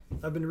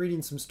I've been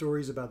reading some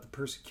stories about the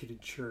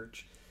persecuted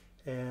church,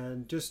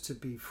 and just to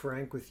be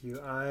frank with you,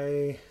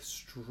 I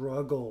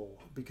struggle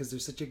because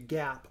there's such a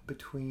gap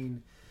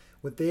between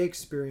what they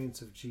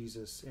experience of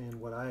Jesus and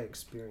what I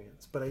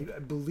experience. But I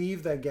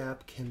believe that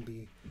gap can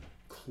be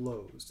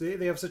closed.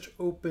 They have such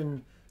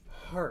open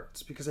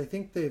hearts because I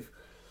think they've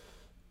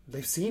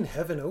seen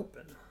heaven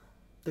open.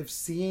 They've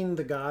seen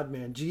the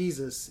God-man,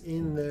 Jesus,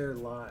 in their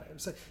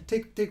lives.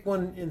 Take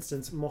one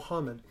instance,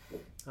 Muhammad.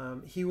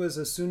 He was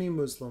a Sunni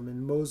Muslim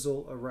in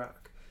Mosul,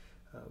 Iraq.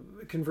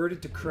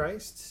 Converted to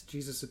Christ,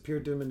 Jesus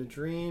appeared to him in a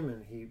dream,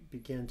 and he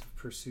began to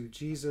pursue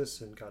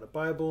Jesus and got a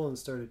Bible and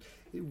started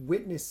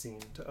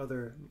witnessing to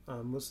other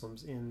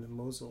Muslims in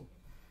Mosul.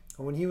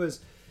 When he was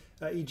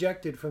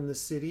ejected from the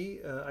city,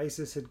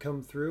 ISIS had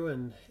come through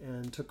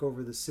and took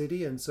over the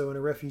city, and so in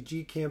a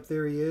refugee camp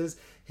there he is.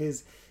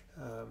 His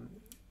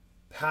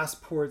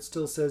passport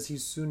still says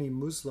he's Sunni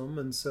Muslim,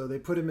 and so they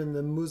put him in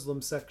the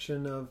Muslim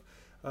section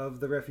of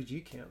the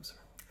refugee camps.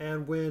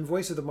 And when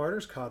Voice of the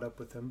Martyrs caught up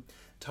with him,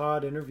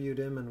 Todd interviewed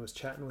him and was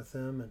chatting with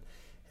him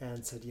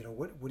and said,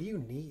 what do you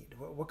need?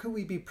 What could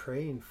we be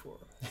praying for?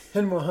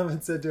 And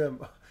Muhammad said to him,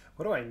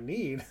 what do I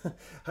need?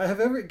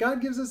 God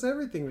gives us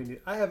everything we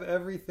need. I have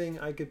everything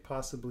I could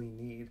possibly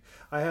need.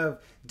 I have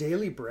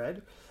daily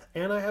bread,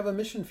 and I have a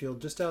mission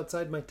field just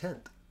outside my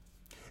tent.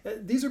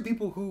 These are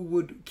people who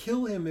would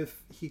kill him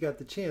if he got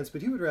the chance,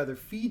 but he would rather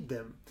feed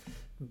them,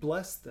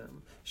 bless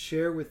them,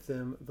 share with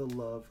them the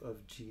love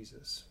of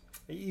Jesus.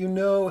 You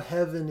know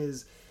heaven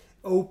is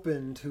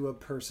open to a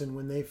person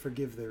when they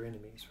forgive their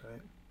enemies, right?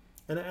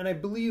 And I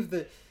believe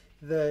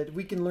that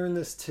we can learn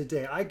this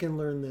today. I can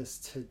learn this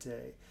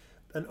today.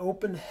 An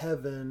open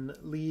heaven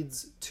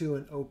leads to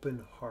an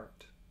open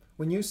heart.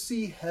 When you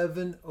see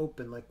heaven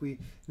open, like we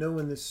know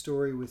in this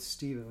story with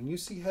Stephen, when you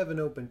see heaven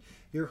open,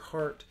 your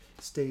heart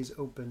stays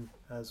open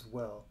as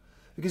well.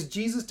 Because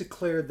Jesus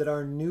declared that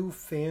our new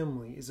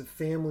family is a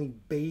family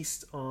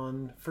based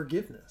on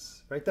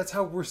forgiveness, right? That's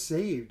how we're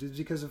saved, is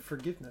because of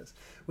forgiveness.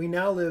 We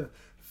now live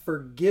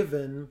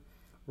forgiven,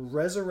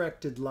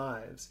 resurrected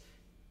lives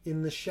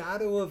in the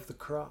shadow of the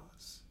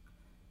cross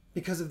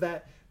because of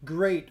that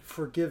great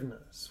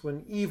forgiveness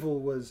when evil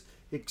was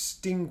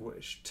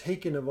extinguished,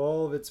 taken of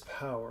all of its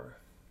power.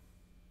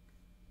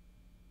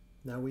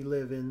 Now we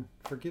live in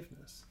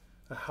forgiveness,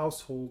 a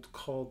household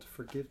called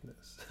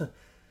forgiveness.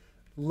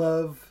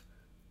 Love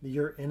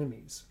your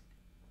enemies.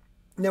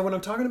 Now, when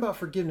I'm talking about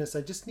forgiveness,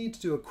 I just need to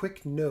do a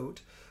quick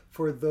note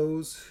for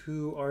those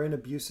who are in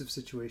abusive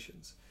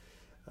situations.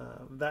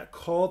 That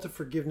call to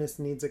forgiveness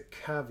needs a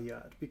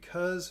caveat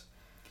because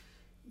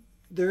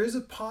there's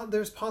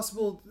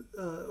possible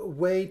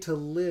way to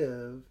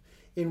live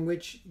in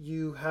which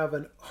you have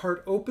a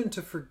heart open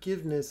to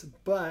forgiveness,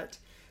 but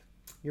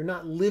you're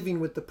not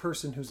living with the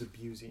person who's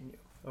abusing you.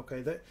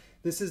 Okay,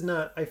 this is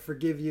not, I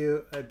forgive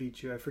you, I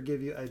beat you. I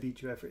forgive you, I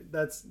beat you.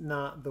 That's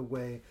not the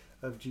way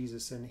of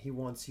Jesus, and he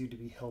wants you to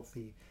be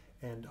healthy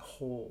and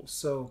whole.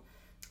 So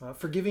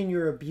forgiving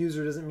your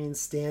abuser doesn't mean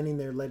standing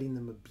there letting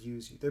them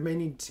abuse you. There may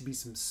need to be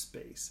some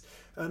space.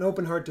 An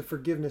open heart to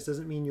forgiveness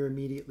doesn't mean you're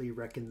immediately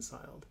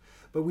reconciled.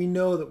 But we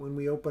know that when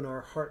we open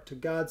our heart to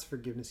God's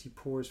forgiveness, he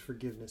pours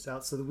forgiveness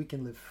out so that we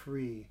can live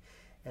free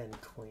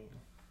and clean.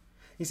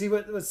 You see,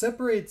 what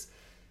separates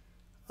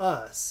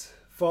us,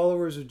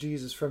 followers of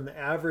Jesus, from the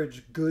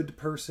average good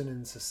person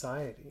in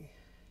society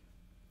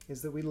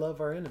is that we love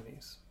our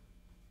enemies.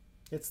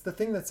 It's the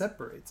thing that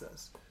separates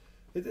us.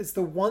 It's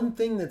the one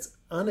thing that's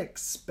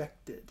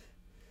unexpected.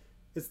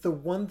 It's the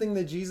one thing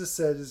that Jesus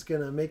said is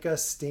going to make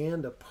us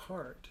stand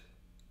apart.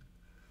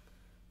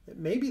 It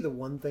may be the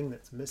one thing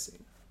that's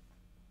missing.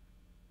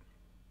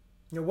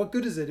 What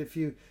good is it if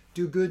you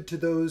do good to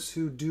those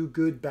who do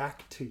good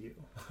back to you?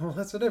 Well,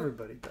 that's what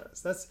everybody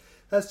does.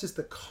 That's just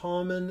the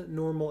common,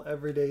 normal,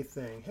 everyday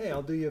thing. Hey,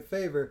 I'll do you a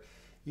favor.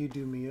 You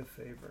do me a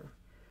favor.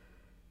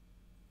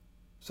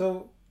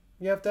 So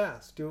you have to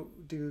ask,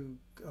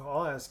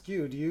 I'll ask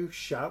you, do you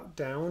shout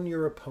down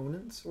your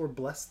opponents or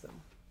bless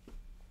them?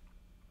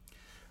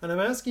 And I'm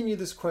asking you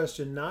this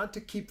question not to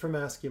keep from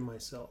asking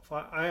myself.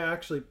 I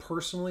actually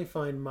personally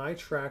find my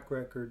track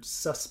record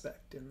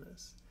suspect in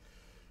this.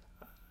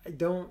 I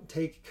don't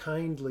take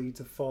kindly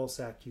to false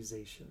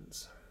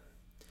accusations.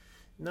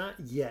 Not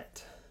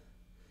yet.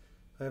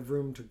 I have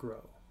room to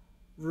grow,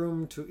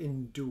 room to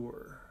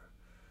endure,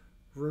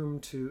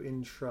 room to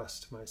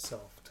entrust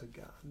myself to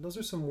God. And those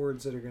are some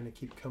words that are going to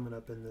keep coming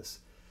up in this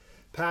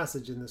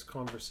passage, in this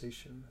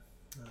conversation.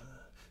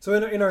 So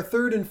in our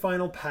third and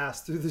final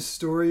pass through the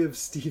story of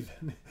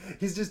Stephen,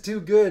 he's just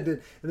too good,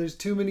 and there's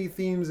too many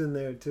themes in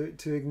there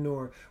to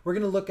ignore. We're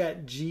going to look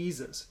at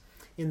Jesus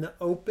in the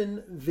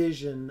open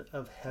vision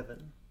of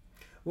heaven.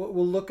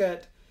 We'll look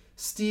at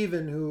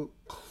Stephen, who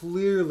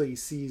clearly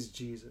sees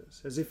Jesus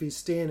as if he's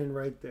standing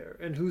right there,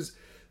 and whose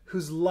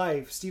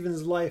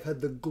Stephen's life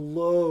had the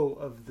glow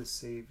of the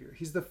Savior.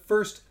 He's the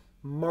first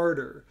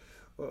martyr,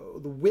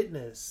 the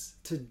witness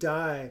to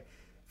die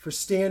for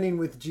standing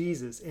with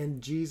Jesus,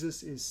 and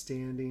Jesus is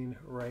standing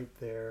right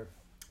there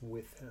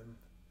with him.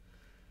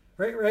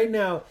 Right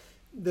now,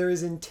 there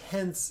is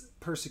intense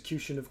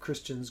persecution of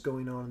Christians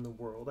going on in the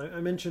world.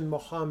 I mentioned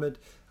Muhammad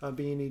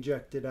being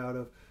ejected out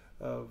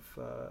of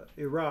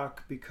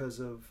Iraq because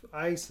of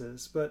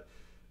ISIS, but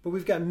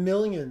we've got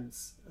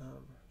millions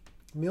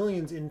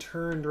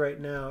interned right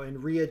now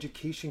in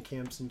re-education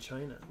camps in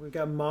China. We've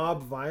got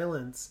mob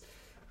violence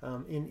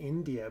in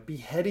India,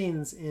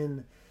 beheadings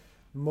in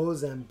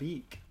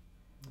Mozambique.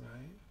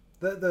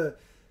 Right? The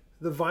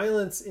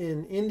violence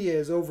in India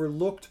is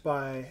overlooked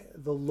by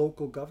the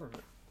local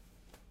government.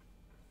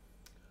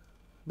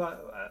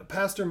 But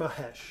Pastor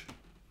Mahesh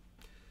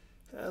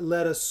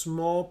led a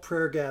small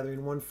prayer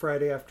gathering one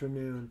Friday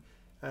afternoon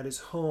at his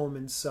home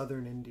in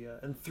southern India,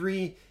 and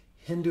 3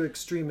 Hindu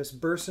extremists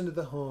burst into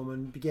the home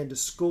and began to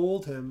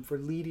scold him for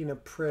leading a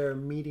prayer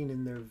meeting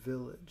in their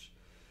village.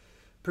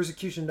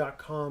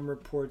 Persecution.com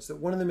reports that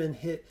one of the men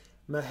hit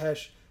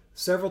Mahesh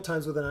several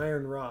times with an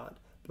iron rod,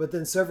 but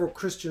then several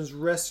Christians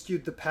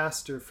rescued the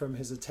pastor from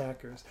his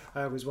attackers.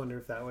 I always wonder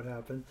if that would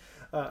happen.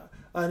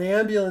 An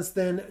ambulance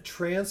then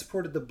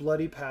transported the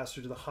bloody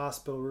pastor to the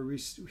hospital where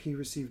he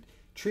received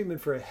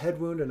treatment for a head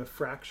wound and a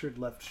fractured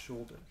left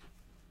shoulder.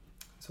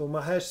 So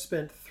Mahesh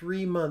spent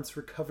 3 months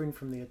recovering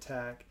from the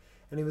attack,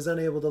 and he was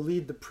unable to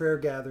lead the prayer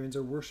gatherings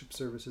or worship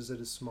services at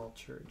his small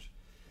church.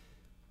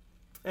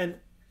 And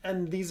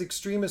these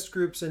extremist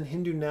groups and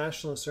Hindu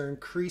nationalists are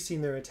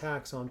increasing their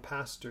attacks on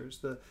pastors,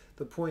 the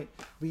point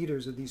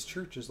leaders of these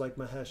churches like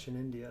Mahesh in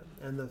India,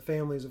 and the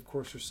families, of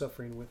course, are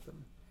suffering with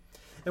them.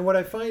 And what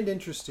I find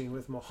interesting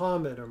with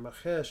Muhammad or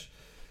Mahesh,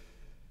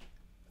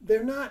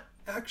 they're not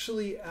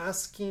actually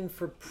asking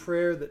for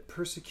prayer that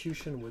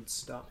persecution would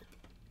stop.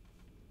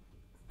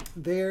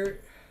 They're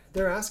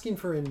asking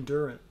for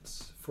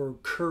endurance, for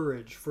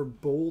courage, for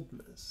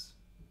boldness.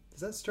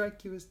 Does that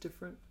strike you as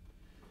different?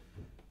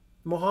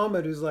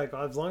 Muhammad, who's like,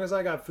 as long as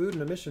I got food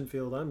in a mission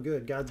field, I'm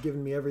good. God's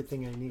given me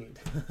everything I need.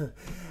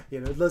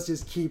 Let's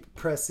just keep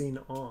pressing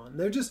on.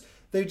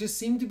 They just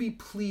seem to be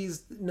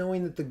pleased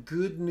knowing that the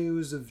good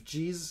news of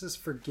Jesus'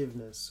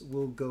 forgiveness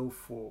will go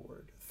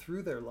forward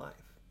through their life.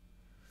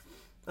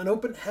 An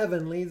open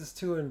heaven leads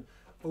to an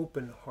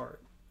open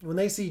heart. When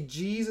they see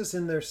Jesus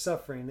in their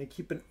suffering, they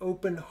keep an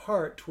open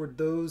heart toward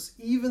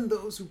even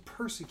those who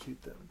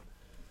persecute them.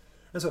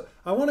 And so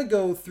I want to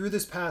go through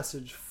this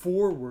passage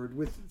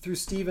forward through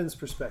Stephen's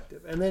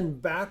perspective, and then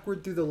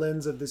backward through the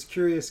lens of this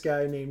curious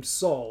guy named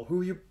Saul,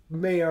 who you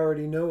may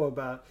already know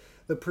about,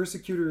 the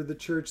persecutor of the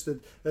church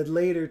that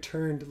later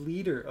turned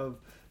leader of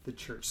the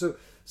church.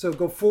 So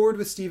go forward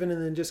with Stephen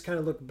and then just kind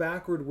of look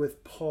backward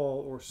with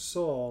Paul or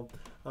Saul.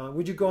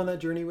 Would you go on that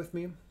journey with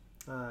me?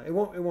 It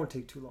won't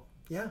take too long.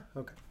 Yeah?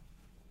 Okay.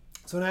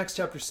 So in Acts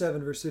chapter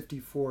 7, verse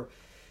 54, it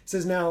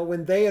says, "Now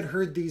when they had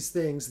heard these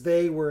things,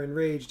 they were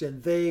enraged,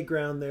 and they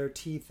ground their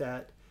teeth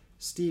at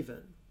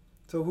Stephen."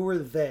 So who were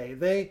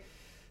they?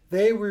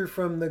 They were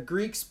from the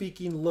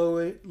Greek-speaking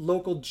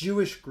local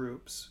Jewish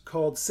groups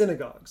called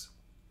synagogues.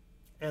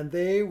 And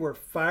they were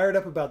fired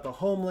up about the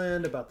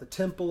homeland, about the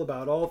temple,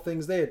 about all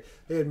things. They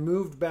had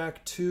moved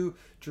back to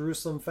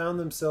Jerusalem, found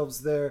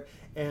themselves there,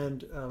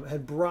 and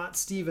had brought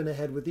Stephen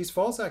ahead with these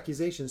false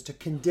accusations to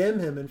condemn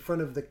him in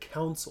front of the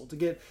council, to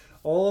get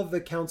all of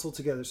the council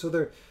together. So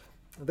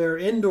they're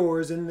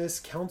indoors in this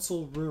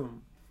council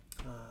room.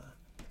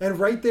 And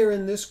right there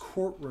in this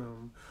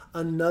courtroom,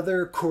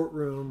 another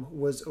courtroom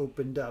was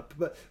opened up.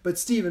 But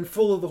Stephen,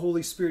 full of the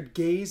Holy Spirit,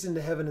 gazed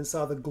into heaven and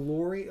saw the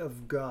glory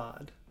of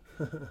God.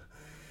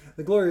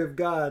 The glory of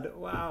God,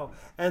 wow.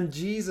 And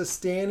Jesus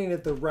standing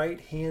at the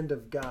right hand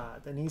of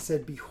God. And he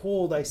said,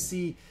 "Behold, I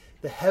see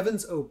the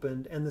heavens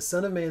opened and the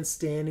Son of Man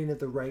standing at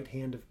the right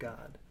hand of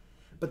God."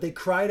 But they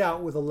cried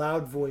out with a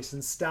loud voice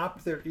and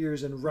stopped their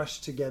ears and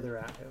rushed together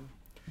at him.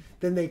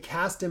 Then they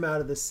cast him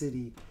out of the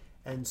city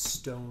and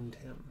stoned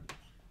him.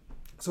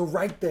 So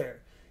right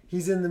there,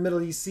 he's in the middle.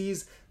 He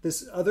sees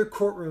this other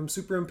courtroom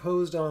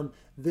superimposed on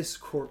this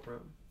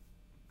courtroom.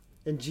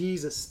 And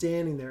Jesus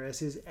standing there as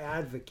his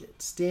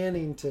advocate,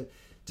 standing to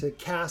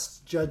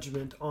cast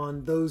judgment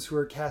on those who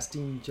are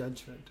casting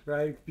judgment,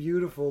 right?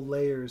 Beautiful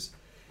layers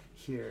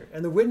here.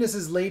 And the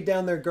witnesses laid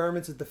down their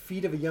garments at the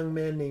feet of a young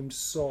man named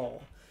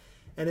Saul.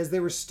 And as they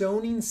were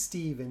stoning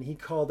Stephen, he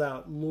called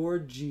out,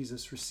 "Lord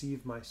Jesus,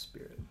 receive my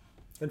spirit."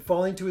 And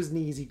falling to his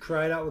knees, he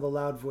cried out with a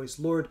loud voice,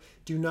 "Lord,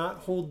 do not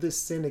hold this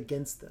sin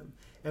against them."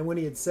 And when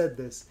he had said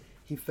this,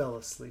 he fell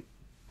asleep.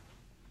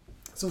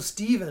 So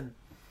Stephen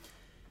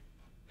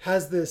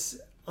has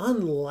this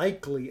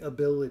unlikely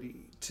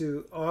ability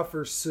to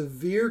offer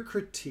severe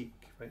critique.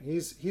 Right?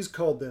 He's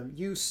called them,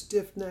 "You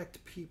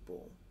stiff-necked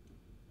people,"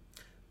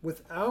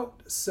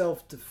 without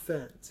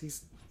self-defense.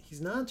 He's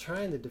not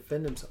trying to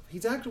defend himself.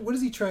 What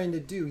is he trying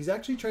to do? He's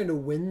actually trying to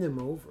win them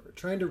over,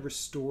 trying to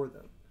restore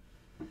them.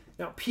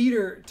 Now,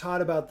 Peter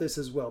taught about this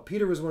as well.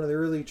 Peter was one of the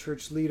early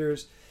church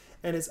leaders,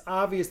 and it's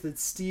obvious that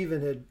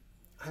Stephen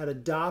had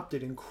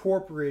adopted,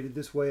 incorporated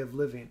this way of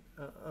living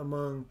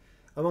among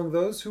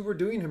those who were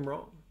doing him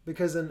wrong,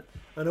 because an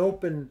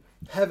open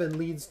heaven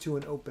leads to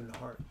an open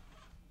heart.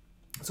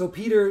 So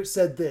Peter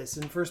said this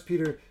in 1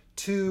 Peter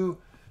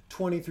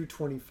 2:20 through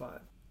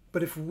 25.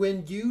 But if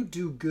when you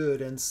do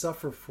good and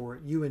suffer for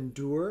it, you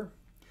endure,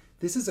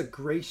 this is a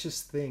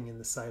gracious thing in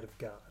the sight of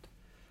God.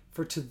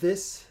 For to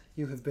this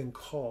you have been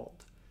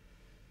called,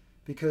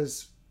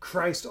 because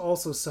Christ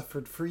also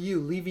suffered for you,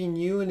 leaving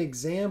you an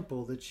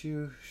example that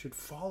you should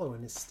follow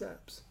in his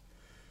steps.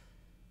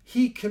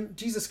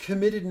 Jesus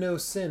committed no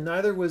sin,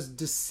 neither was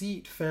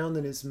deceit found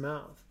in his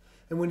mouth.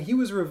 And when he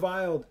was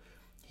reviled,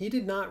 he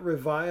did not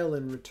revile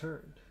in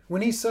return.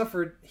 When he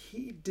suffered,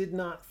 he did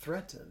not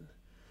threaten,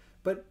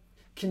 but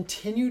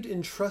continued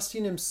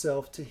entrusting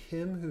himself to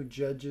him who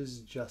judges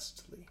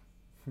justly.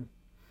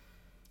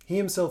 He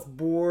himself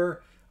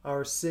bore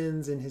our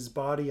sins in his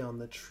body on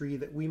the tree,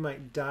 that we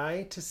might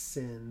die to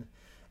sin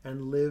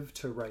and live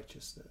to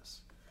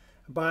righteousness.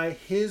 By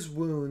his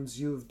wounds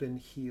you have been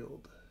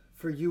healed.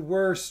 For you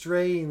were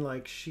straying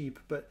like sheep,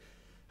 but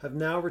have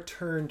now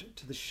returned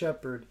to the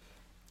shepherd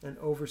and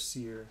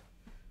overseer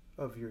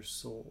of your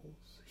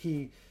souls.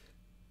 He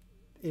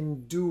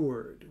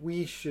endured.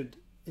 We should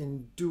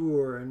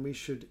endure and we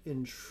should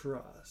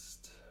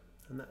entrust.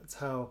 And that's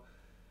how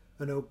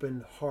an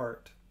open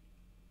heart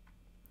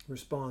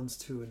responds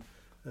to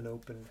an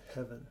open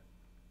heaven.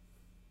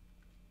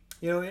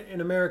 You know,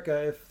 in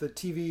America, if the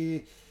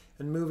TV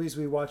and movies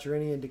we watch are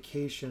any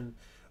indication,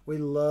 we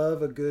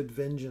love a good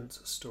vengeance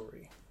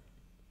story.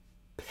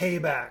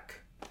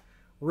 Payback.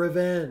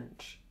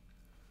 Revenge.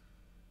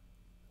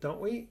 Don't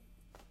we?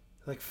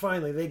 Like,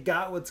 finally, they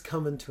got what's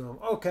coming to them.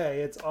 Okay,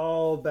 it's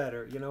all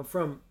better. You know,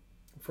 from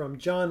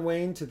John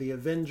Wayne to the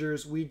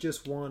Avengers, we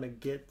just want to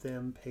get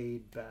them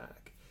paid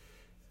back.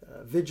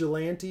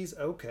 Vigilantes,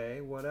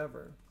 okay,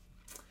 whatever.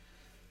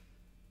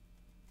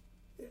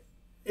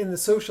 In the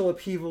social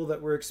upheaval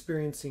that we're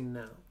experiencing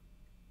now,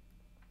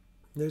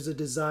 there's a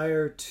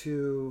desire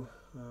to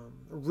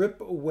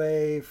rip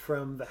away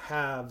from the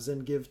haves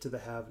and give to the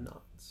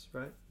have-nots,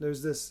 right?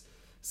 There's this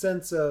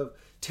sense of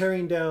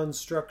tearing down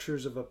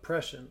structures of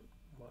oppression.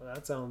 Well,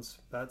 that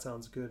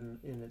sounds good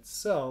in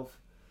itself.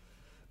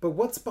 But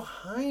what's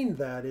behind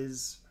that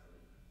is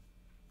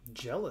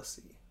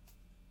jealousy.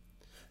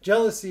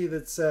 Jealousy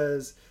that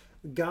says,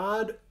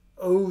 God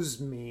owes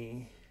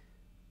me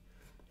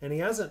and he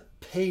hasn't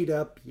paid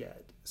up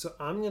yet, so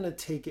I'm going to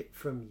take it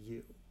from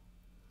you.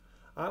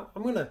 I'm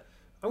going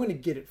to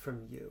get it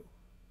from you.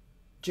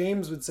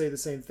 James would say the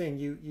same thing.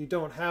 You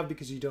don't have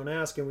because you don't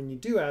ask, and when you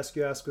do ask,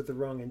 you ask with the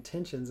wrong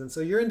intentions, and so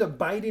you're into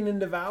biting and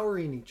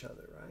devouring each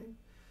other, right?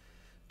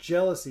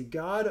 Jealousy.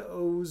 God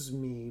owes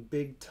me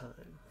big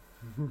time.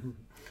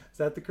 Is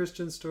that the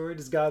Christian story?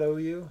 Does God owe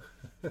you?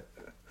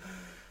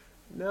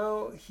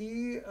 No,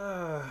 he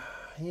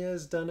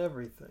has done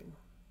everything.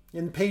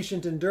 In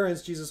patient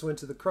endurance, Jesus went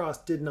to the cross,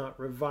 did not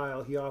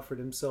revile. He offered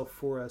himself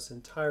for us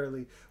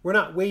entirely. We're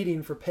not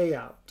waiting for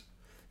payout.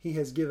 He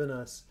has given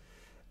us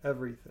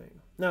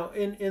everything. Now,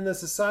 in the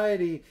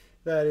society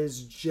that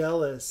is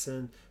jealous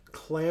and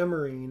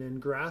clamoring and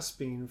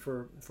grasping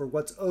for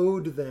what's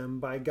owed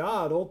them by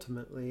God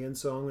ultimately, and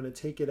so I'm going to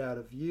take it out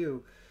of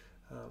you,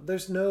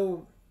 there's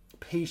no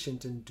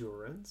patient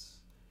endurance,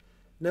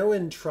 no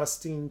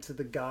entrusting to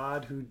the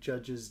God who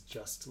judges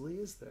justly,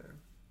 is there?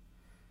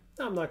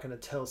 I'm not going to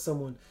tell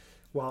someone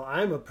while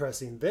I'm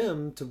oppressing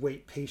them to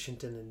wait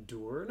patient and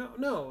endure.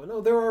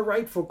 No. There are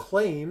rightful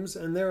claims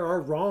and there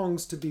are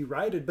wrongs to be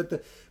righted, but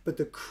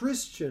the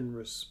Christian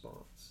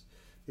response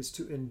is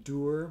to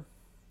endure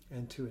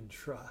and to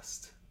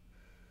entrust.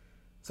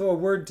 So a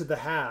word to the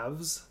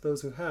haves,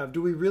 those who have.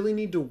 Do we really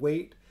need to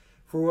wait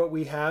for what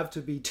we have to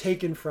be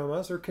taken from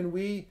us, or can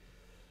we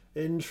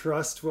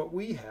entrust what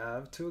we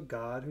have to a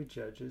God who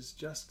judges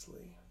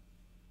justly?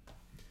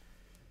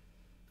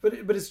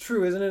 But it's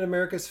true, isn't it?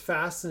 America's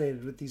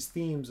fascinated with these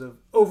themes of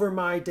over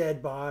my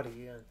dead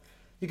body, and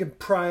you can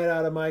pry it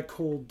out of my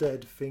cold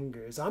dead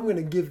fingers. I'm going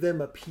to give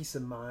them a piece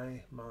of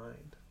my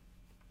mind.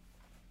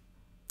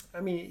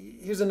 I mean,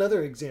 here's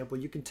another example.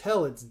 You can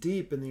tell it's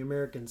deep in the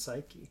American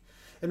psyche.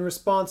 In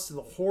response to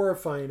the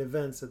horrifying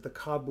events at the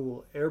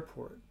Kabul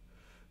airport,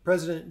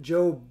 President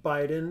Joe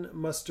Biden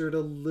mustered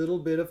a little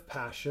bit of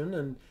passion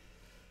and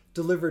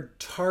delivered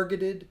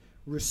targeted,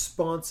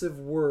 responsive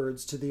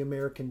words to the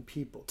American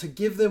people to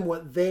give them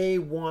what they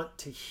want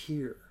to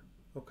hear.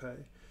 Okay?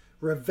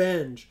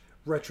 Revenge,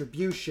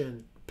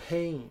 retribution,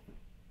 pain.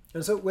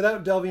 And so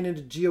without delving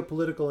into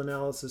geopolitical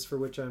analysis, for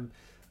which I'm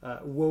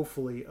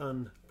woefully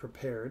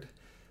unprepared,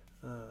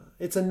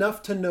 it's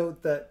enough to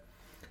note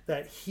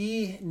that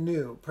he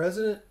knew,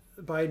 President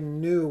Biden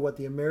knew what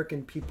the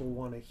American people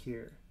want to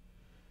hear.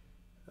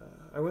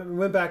 I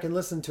went back and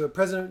listened to it.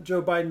 President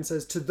Joe Biden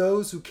says, "To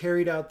those who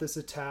carried out this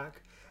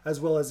attack, as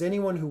well as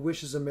anyone who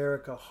wishes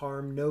America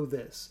harm, know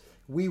this: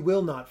 we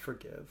will not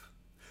forgive.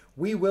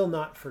 We will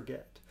not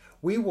forget.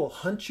 We will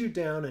hunt you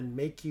down and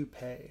make you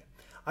pay.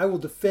 I will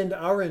defend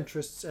our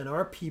interests and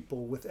our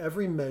people with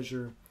every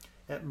measure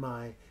at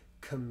my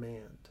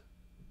command."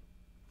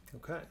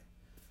 Okay.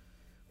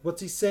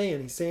 What's he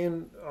saying? He's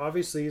saying,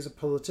 obviously, he's a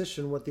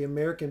politician, what the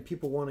American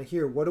people want to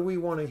hear. What do we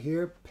want to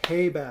hear?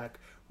 Payback,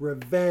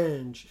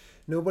 revenge.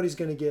 Nobody's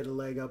going to get a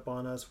leg up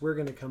on us. We're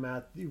going to come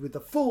at you with the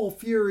full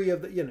fury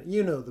of the,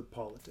 you know the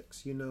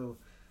politics, you know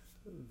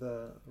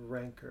the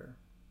rancor.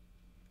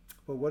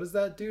 But what does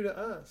that do to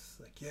us?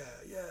 Like, yeah,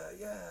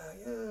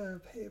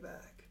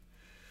 payback.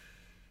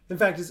 In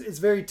fact, it's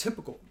very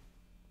typical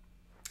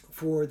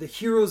for the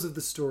heroes of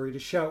the story to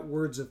shout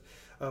words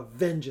of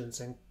vengeance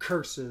and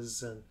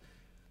curses and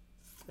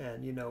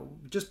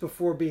just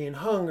before being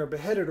hung or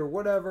beheaded or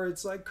whatever,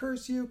 it's like,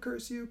 curse you,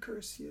 curse you,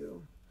 curse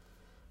you.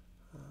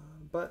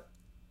 But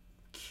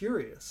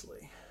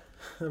curiously,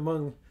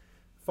 among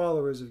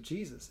followers of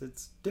Jesus,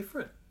 it's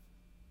different.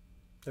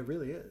 It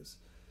really is.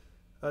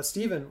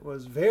 Stephen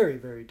was very,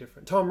 very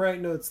different. Tom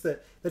Wright notes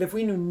that if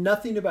we knew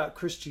nothing about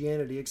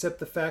Christianity except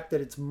the fact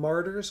that its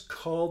martyrs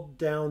called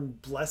down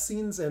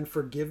blessings and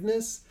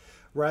forgiveness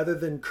rather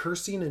than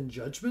cursing and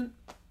judgment,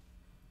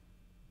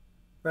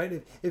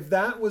 right? If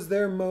that was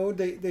their mode,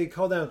 they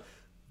called down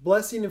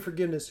blessing and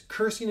forgiveness,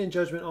 cursing and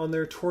judgment on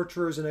their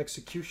torturers and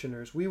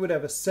executioners, we would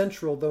have a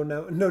central, though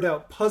no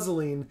doubt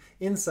puzzling,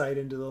 insight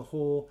into the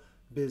whole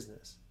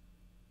business.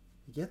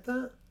 You get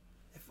that?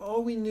 If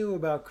all we knew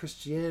about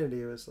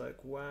Christianity was like,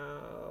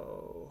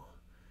 wow,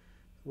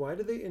 why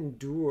do they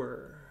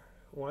endure?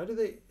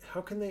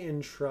 How can they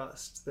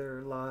entrust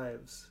their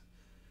lives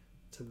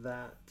to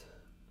that?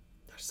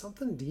 There's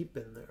something deep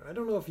in there. I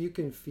don't know if you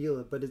can feel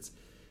it, but it's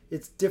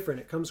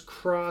different. It comes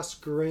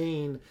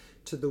cross-grain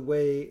to the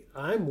way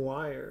I'm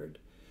wired,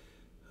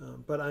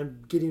 but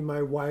I'm getting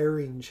my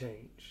wiring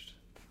changed.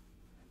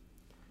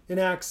 In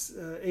Acts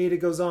 8, it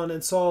goes on,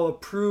 and Saul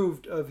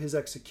approved of his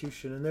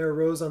execution, and there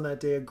arose on that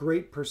day a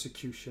great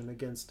persecution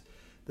against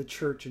the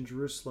church in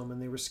Jerusalem,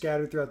 and they were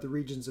scattered throughout the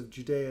regions of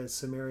Judea and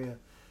Samaria,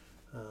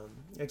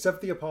 except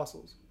the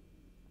apostles.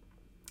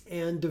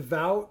 And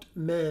devout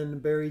men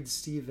buried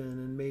Stephen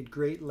and made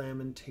great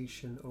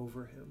lamentation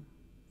over him.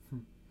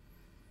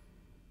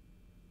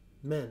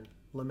 Men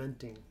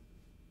lamenting.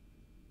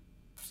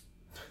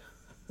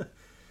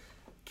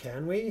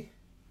 Can we?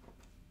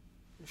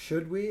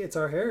 Should we? It's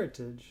our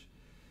heritage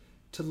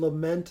to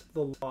lament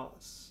the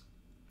loss,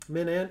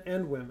 men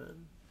and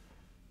women.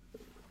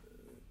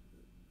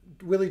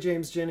 Willie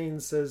James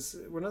Jennings says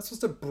we're not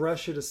supposed to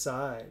brush it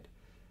aside.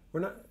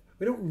 We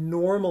don't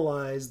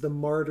normalize the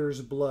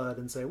martyr's blood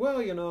and say, well,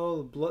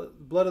 the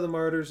blood of the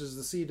martyrs is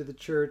the seed of the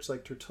church,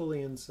 like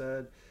Tertullian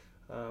said.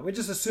 We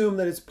just assume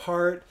that it's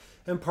part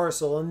and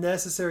parcel, a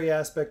necessary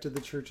aspect of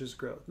the church's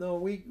growth.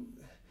 No,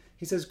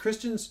 he says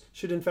Christians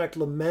should in fact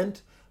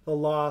lament the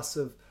loss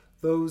of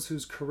those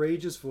whose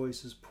courageous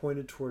voices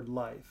pointed toward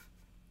life,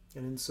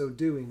 and in so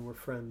doing were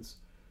friends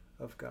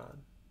of God.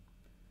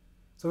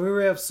 So here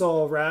we have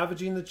Saul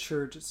ravaging the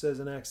church, it says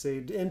in Acts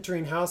 8,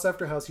 entering house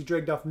after house, he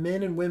dragged off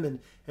men and women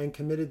and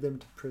committed them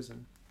to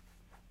prison.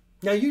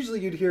 Now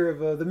usually you'd hear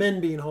of the men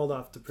being hauled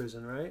off to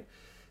prison, right?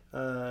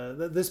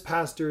 This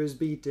pastor is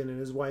beaten and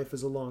his wife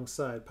is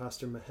alongside,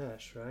 Pastor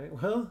Mahesh, right?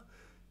 Well,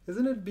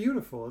 isn't it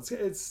beautiful?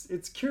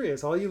 It's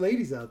curious. All you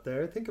ladies out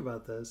there, think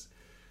about this.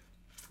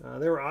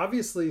 There were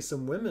obviously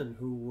some women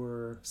who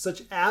were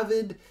such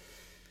avid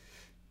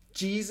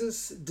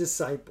Jesus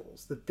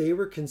disciples that they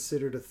were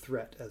considered a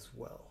threat as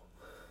well.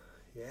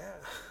 Yeah,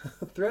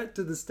 a threat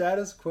to the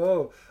status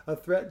quo, a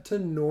threat to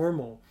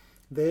normal.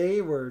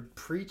 They were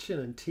preaching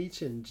and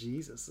teaching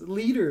Jesus.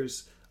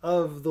 Leaders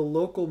of the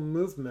local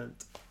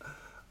movement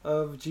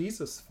of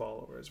Jesus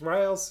followers.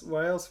 Why else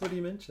would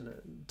he mention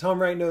it?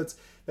 Tom Wright notes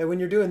that when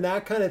you're doing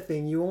that kind of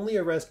thing, you only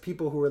arrest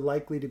people who are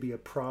likely to be a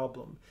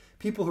problem.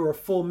 People who are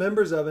full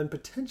members of and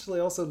potentially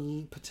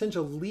also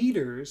potential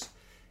leaders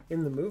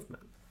in the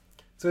movement.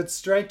 So it's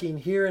striking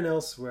here and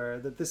elsewhere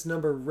that this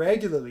number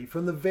regularly,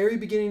 from the very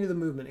beginning of the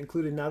movement,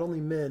 included not only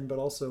men, but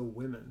also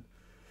women.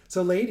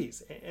 So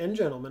ladies and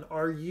gentlemen,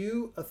 are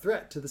you a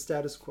threat to the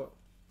status quo?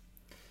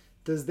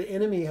 Does the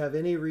enemy have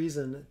any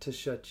reason to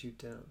shut you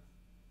down?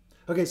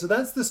 Okay, so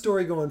that's the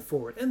story going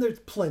forward. And there's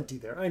plenty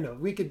there. I know.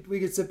 We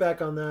could sit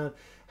back on that,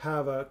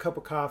 have a cup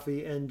of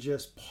coffee, and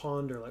just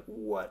ponder, like,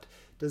 what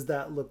does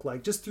that look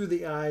like? Just through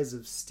the eyes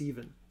of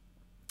Stephen.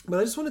 But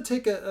I just want to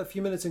take a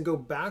few minutes and go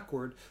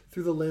backward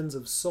through the lens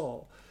of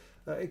Saul.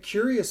 A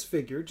curious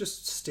figure,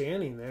 just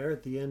standing there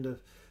at the end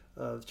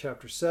of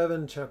chapter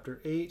 7,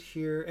 chapter 8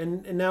 here.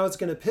 And now it's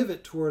going to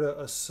pivot toward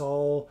a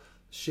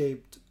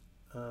Saul-shaped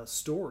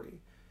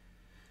story.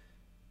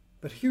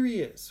 But here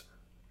he is,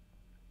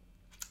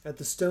 at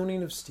the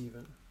stoning of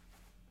Stephen.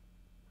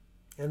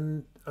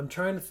 And I'm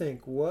trying to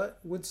think, what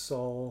would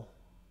Saul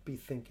be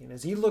thinking?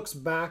 As he looks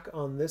back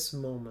on this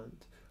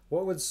moment,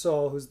 what would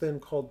Saul, who's then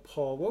called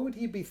Paul, what would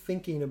he be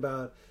thinking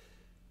about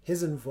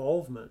his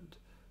involvement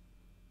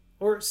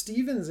or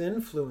Stephen's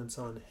influence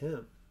on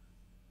him?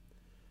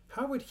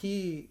 How would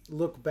he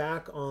look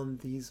back on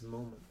these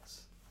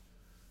moments?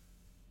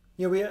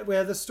 We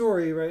had the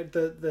story, right,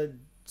 that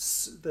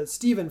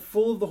Stephen,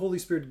 full of the Holy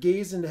Spirit,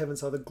 gazed into heaven,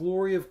 saw the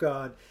glory of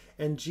God,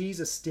 and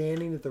Jesus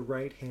standing at the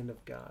right hand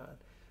of God.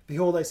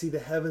 Behold, I see the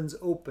heavens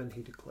open,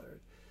 he declared,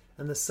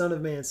 and the Son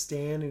of Man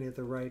standing at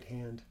the right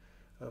hand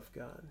of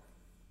God.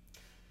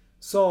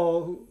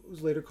 Saul, who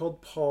was later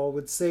called Paul,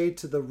 would say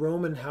to the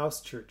Roman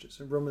house churches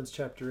in Romans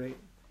chapter 8,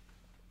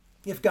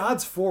 if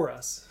God's for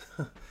us,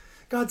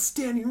 God's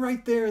standing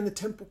right there in the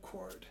temple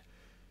court,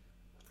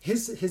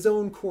 his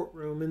own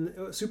courtroom,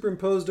 and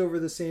superimposed over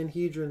the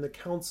Sanhedrin, the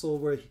council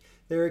where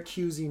they're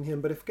accusing him.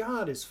 But if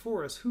God is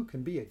for us, who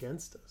can be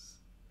against us?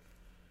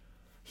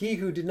 He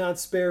who did not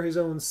spare his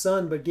own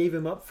son, but gave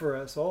him up for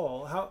us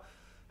all,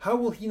 how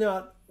will he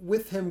not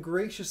with him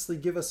graciously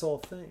give us all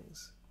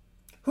things?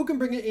 Who can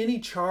bring any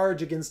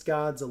charge against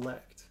God's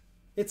elect?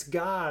 It's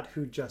God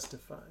who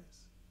justifies.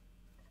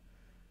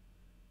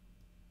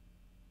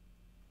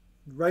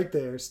 Right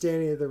there,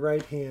 standing at the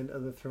right hand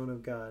of the throne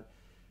of God.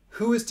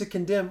 Who is to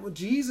condemn? Well,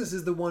 Jesus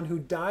is the one who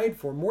died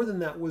for, more than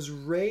that, was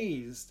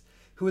raised,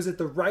 who is at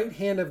the right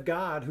hand of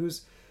God,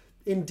 who's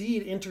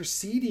indeed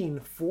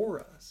interceding for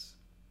us.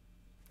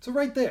 So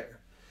right there,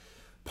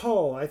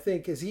 Paul, I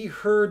think, as he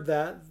heard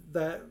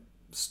that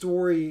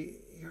story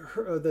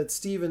that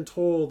Stephen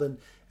told, and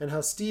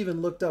how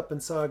Stephen looked up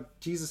and saw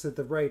Jesus at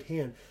the right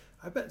hand,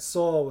 I bet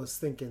Saul was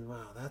thinking,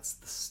 wow, that's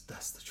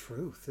the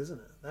truth, isn't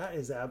it? That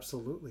is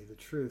absolutely the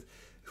truth.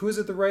 Who is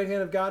at the right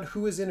hand of God?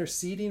 Who is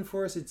interceding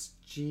for us? It's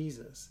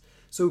Jesus.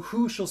 So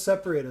who shall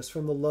separate us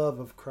from the love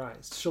of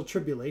Christ? Shall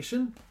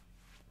tribulation,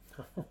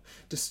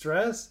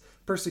 distress,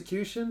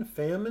 persecution,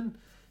 famine,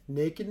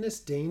 nakedness,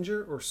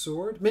 danger, or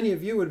sword? Many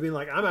of you would be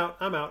like, I'm out,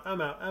 I'm out, I'm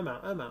out, I'm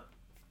out, I'm out.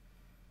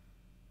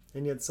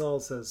 And yet Saul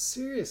says,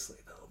 seriously,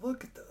 though,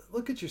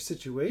 look at your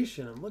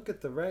situation and look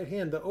at the right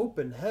hand. The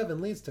open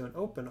heaven leads to an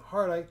open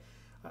heart.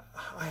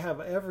 I have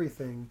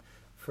everything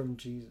from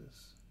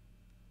Jesus.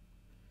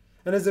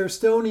 And as they're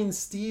stoning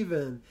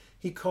Stephen,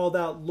 he called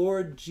out,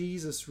 Lord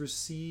Jesus,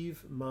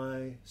 receive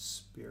my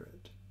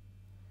spirit.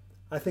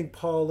 I think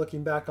Paul,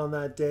 looking back on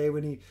that day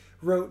when he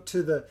wrote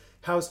to the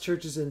house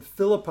churches in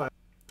Philippi,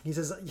 he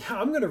says, yeah,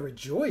 I'm going to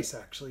rejoice,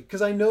 actually,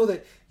 because I know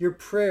that your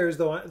prayers,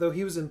 though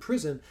he was in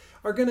prison,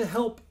 are going to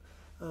help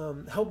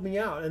me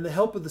out. And the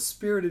help of the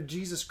Spirit of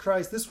Jesus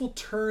Christ, this will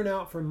turn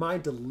out for my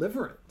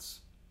deliverance.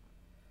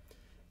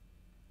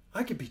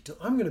 I'm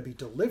going to be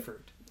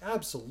delivered.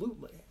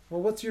 Absolutely.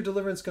 Well, what's your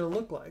deliverance going to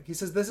look like? He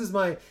says, this is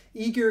my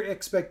eager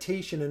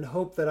expectation and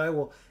hope that I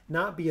will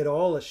not be at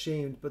all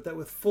ashamed, but that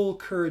with full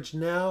courage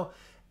now,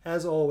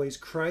 as always,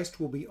 Christ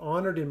will be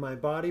honored in my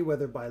body,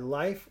 whether by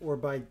life or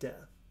by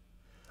death.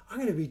 I'm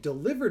going to be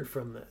delivered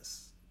from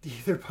this,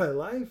 either by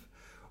life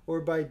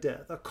or by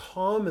death. A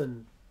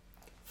common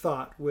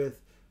thought with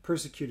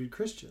persecuted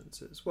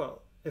Christians is,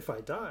 well, if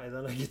I die,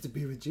 then I get to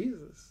be with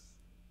Jesus.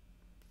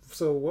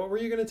 So what were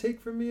you going to take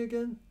from me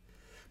again?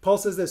 Paul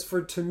says this,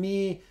 for to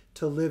me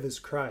to live is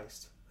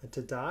Christ, and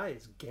to die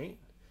is gain.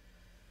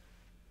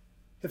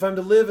 If I'm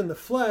to live in the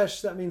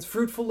flesh, that means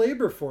fruitful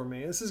labor for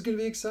me. This is going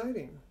to be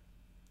exciting.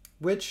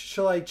 Which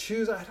shall I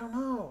choose? I don't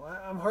know.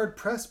 I'm hard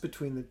pressed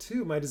between the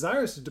two. My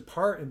desire is to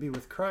depart and be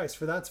with Christ,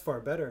 for that's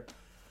far better.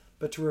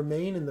 But to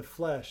remain in the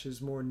flesh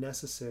is more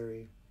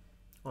necessary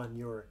on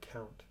your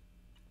account.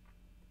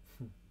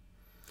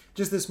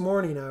 Just this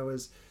morning, I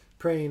was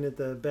praying at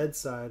the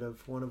bedside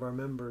of one of our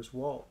members,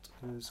 Walt,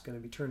 who's going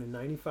to be turning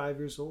 95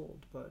 years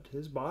old, but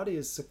his body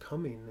is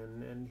succumbing,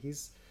 and he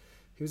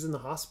was in the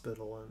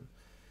hospital, and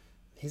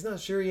he's not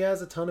sure he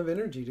has a ton of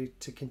energy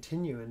to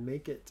continue and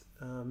make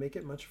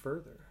it much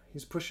further.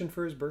 He's pushing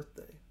for his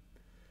birthday.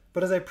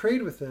 But as I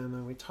prayed with him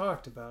and we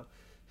talked about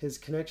his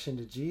connection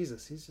to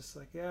Jesus, he's just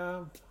like,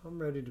 yeah,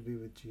 I'm ready to be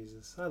with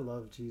Jesus. I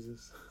love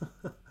Jesus.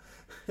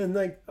 And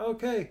like,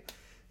 okay,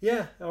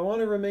 yeah, I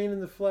want to remain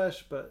in the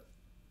flesh, but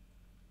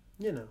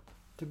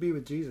to be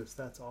with Jesus,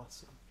 that's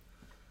awesome.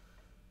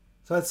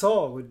 So that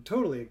Saul would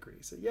totally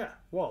agree. So yeah,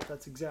 Walt,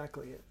 that's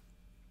exactly it.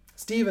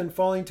 Stephen,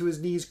 falling to his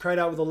knees, cried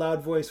out with a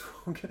loud voice,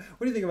 what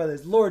do you think about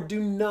this? Lord,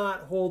 do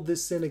not hold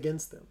this sin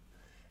against them.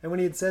 And when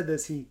he had said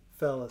this, he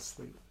fell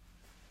asleep.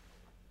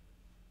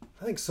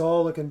 I think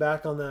Saul, looking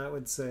back on that,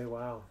 would say,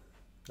 wow,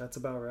 that's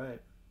about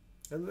right.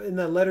 And in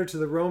that letter to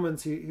the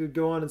Romans, he would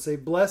go on and say,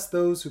 bless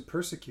those who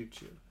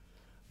persecute you.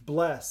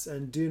 Bless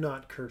and do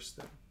not curse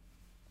them.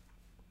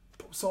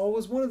 Saul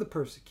was one of the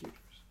persecutors.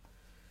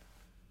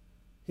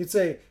 He'd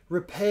say,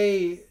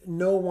 repay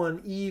no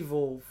one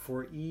evil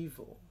for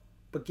evil,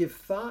 but give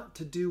thought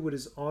to do what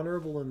is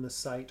honorable in the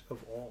sight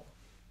of all.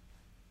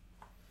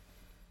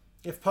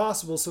 If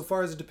possible, so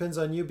far as it depends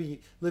on you,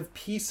 live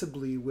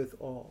peaceably with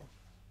all.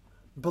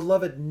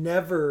 Beloved,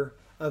 never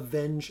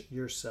avenge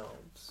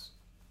yourselves,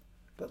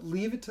 but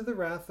leave it to the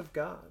wrath of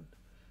God.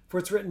 For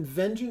it's written,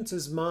 vengeance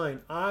is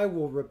mine, I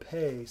will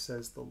repay,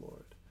 says the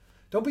Lord.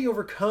 Don't be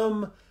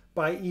overcome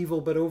by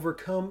evil, but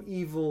overcome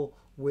evil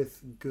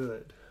with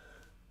good.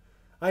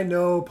 I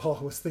know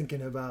Paul was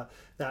thinking about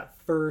that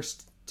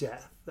first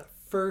death, that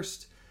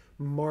first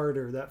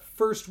martyr, that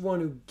first one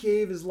who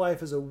gave his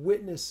life as a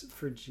witness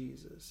for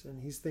Jesus.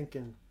 And he's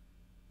thinking,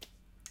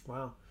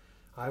 wow,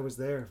 I was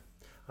there.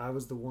 I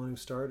was the one who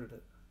started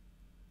it.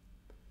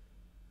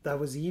 That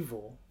was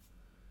evil.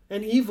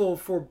 And evil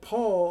for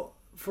Paul,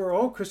 for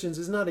all Christians,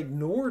 is not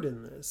ignored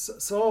in this.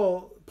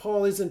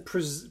 Paul isn't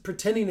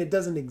pretending it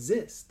doesn't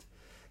exist.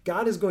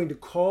 God is going to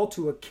call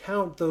to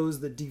account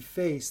those that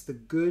deface the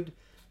good,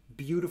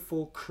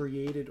 beautiful,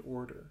 created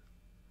order.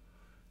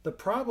 The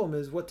problem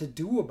is what to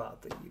do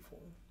about the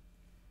evil.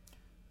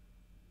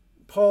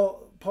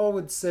 Paul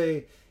would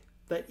say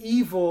that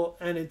evil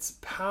and its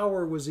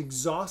power was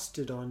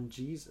exhausted on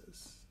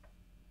Jesus.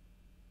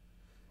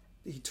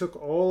 He took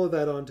all of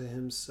that onto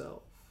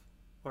himself,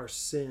 our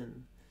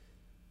sin.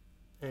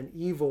 And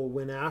evil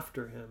went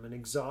after him and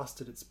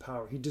exhausted its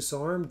power. He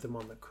disarmed them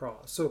on the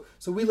cross.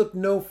 So we look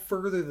no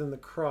further than the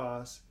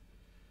cross.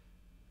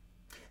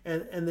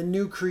 And the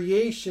new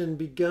creation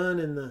begun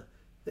in the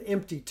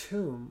empty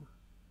tomb.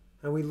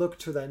 And we look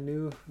to that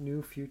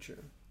new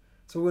future.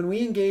 So when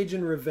we engage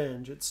in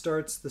revenge, it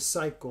starts the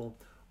cycle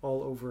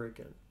all over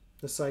again.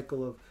 The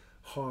cycle of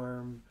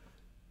harm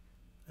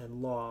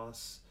and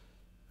loss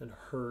and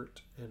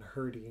hurt and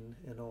hurting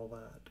and all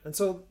that. And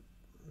so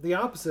the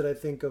opposite, I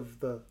think,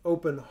 of the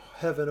open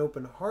heaven,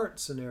 open heart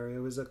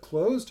scenario is a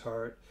closed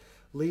heart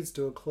leads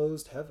to a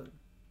closed heaven.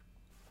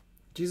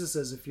 Jesus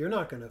says, if you're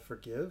not going to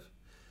forgive,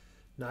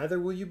 neither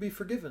will you be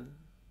forgiven.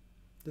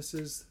 This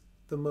is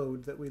the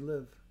mode that we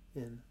live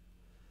in.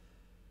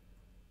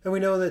 And we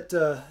know that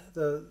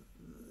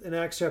in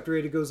Acts chapter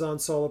 8, it goes on,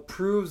 Saul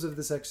approves of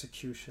this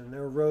execution.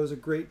 There arose a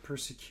great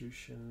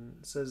persecution.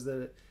 It says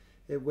that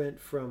it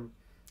went from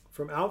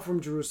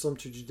Jerusalem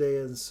to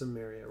Judea and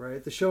Samaria,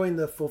 right? The showing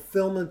the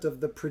fulfillment of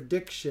the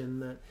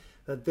prediction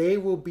that they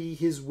will be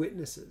his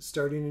witnesses,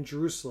 starting in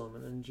Jerusalem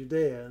and in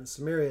Judea and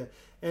Samaria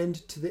and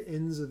to the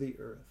ends of the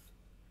earth.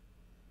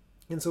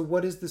 And so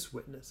what is this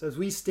witness? As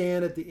we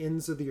stand at the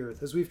ends of the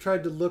earth, as we've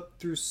tried to look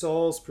through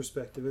Saul's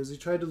perspective, as we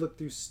tried to look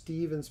through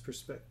Stephen's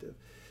perspective,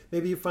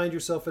 maybe you find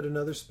yourself at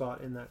another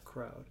spot in that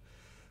crowd.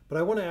 But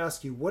I want to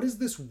ask you, what is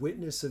this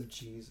witness of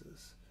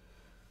Jesus?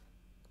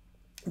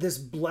 This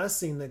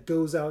blessing that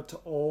goes out to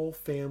all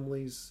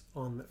families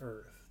on the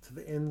earth, to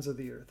the ends of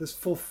the earth, this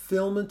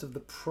fulfillment of the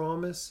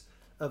promise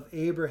of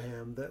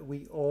Abraham that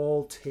we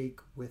all take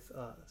with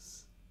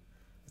us.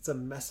 It's a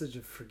message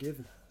of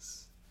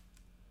forgiveness.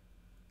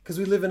 Because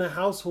we live in a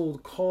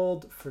household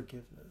called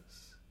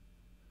forgiveness.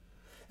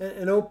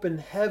 An open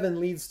heaven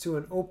leads to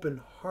an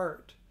open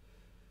heart.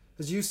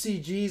 As you see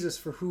Jesus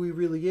for who he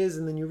really is,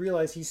 and then you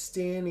realize he's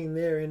standing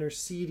there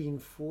interceding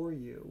for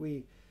you.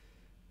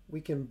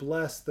 We can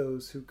bless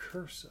those who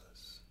curse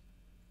us.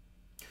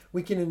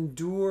 We can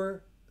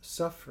endure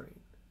suffering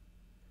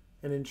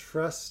and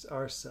entrust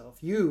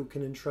ourselves. You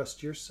can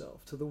entrust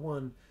yourself to the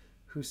one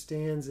who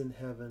stands in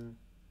heaven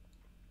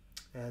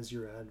as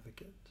your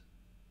advocate.